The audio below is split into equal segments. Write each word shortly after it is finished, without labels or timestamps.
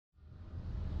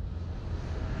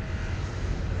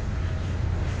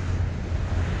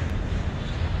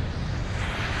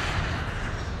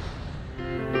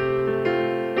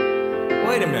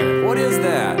what is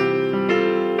that?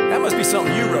 That must be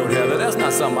something you wrote, Heather. That's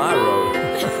not something I wrote.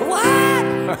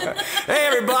 What? Hey,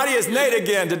 everybody, it's Nate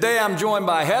again. Today I'm joined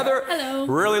by Heather. Hello.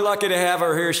 Really lucky to have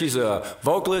her here. She's a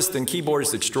vocalist and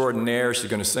keyboardist extraordinaire. She's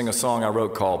going to sing a song I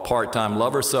wrote called Part-Time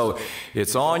Lover. So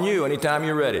it's on you anytime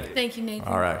you're ready. Thank you, Nathan.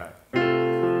 All right.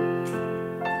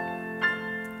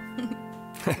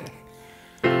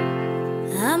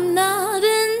 I'm not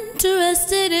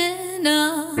interested in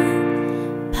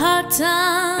a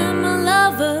part-time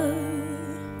lover.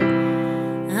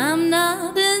 I'm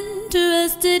not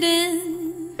interested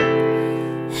in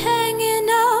hanging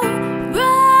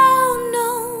around,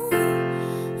 no.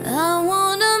 I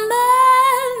want a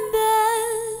man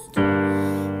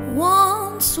that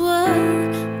wants what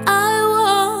I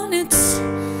want. It's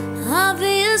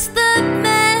obvious that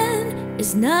man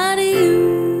is not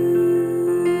you.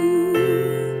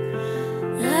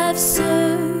 I've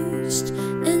searched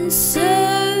and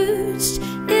searched,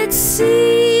 it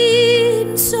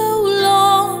seems so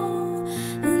long,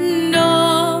 and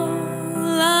all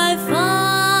I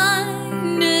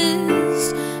find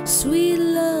is sweet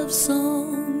love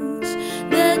songs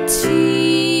that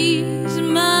tease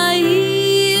my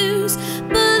ears,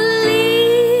 but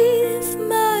leave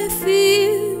my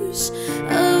fears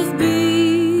of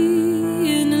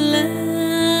being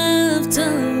left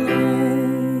alone.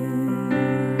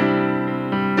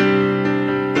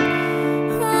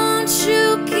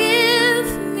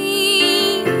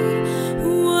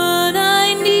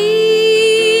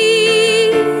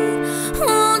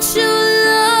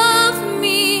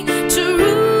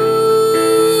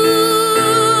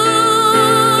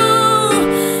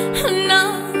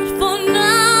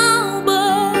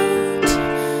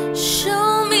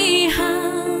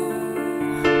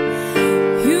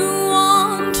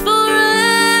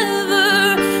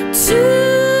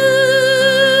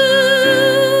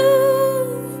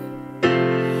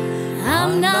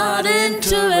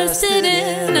 Interested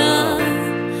in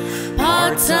a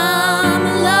part-time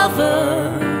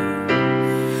lover.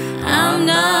 I'm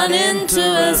not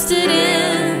interested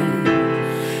in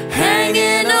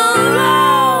hanging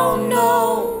around,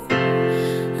 no.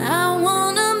 I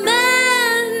want a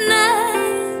man that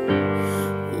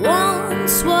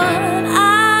wants what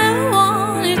I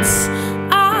want. It's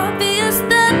obvious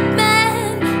that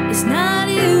man is not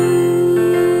you.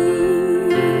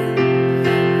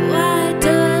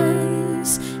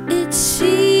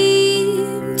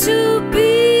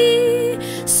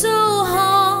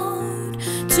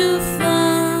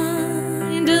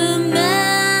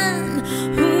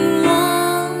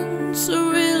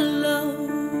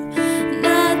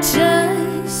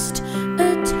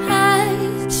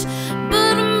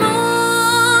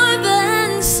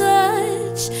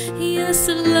 Yes,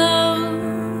 a love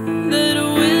that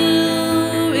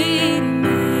will remain.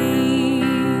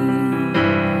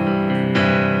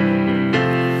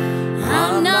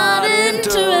 I'm not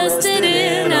interested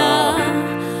in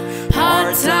a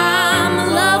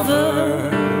part-time lover.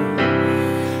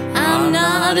 I'm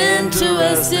not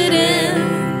interested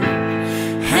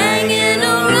in hanging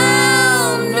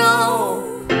around, no.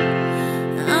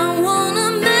 I want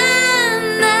a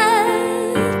man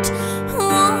that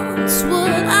wants what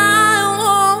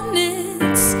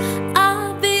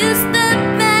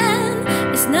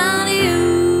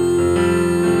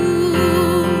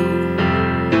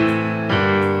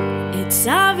it's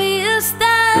obvious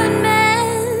that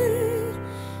man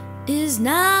is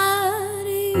not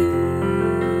you.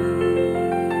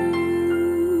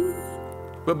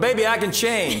 But baby, I can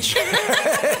change.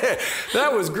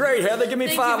 That was great, Heather. Give me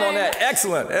Thank 5 you on that. very much.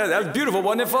 Excellent. That was beautiful,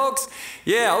 wasn't it, folks?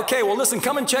 Yeah, okay. Well, listen,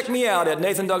 come and check me out at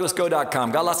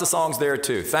nathandouglasgo.com. Got lots of songs there,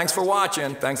 too. Thanks for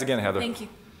watching. Thanks again, Heather. Thank you.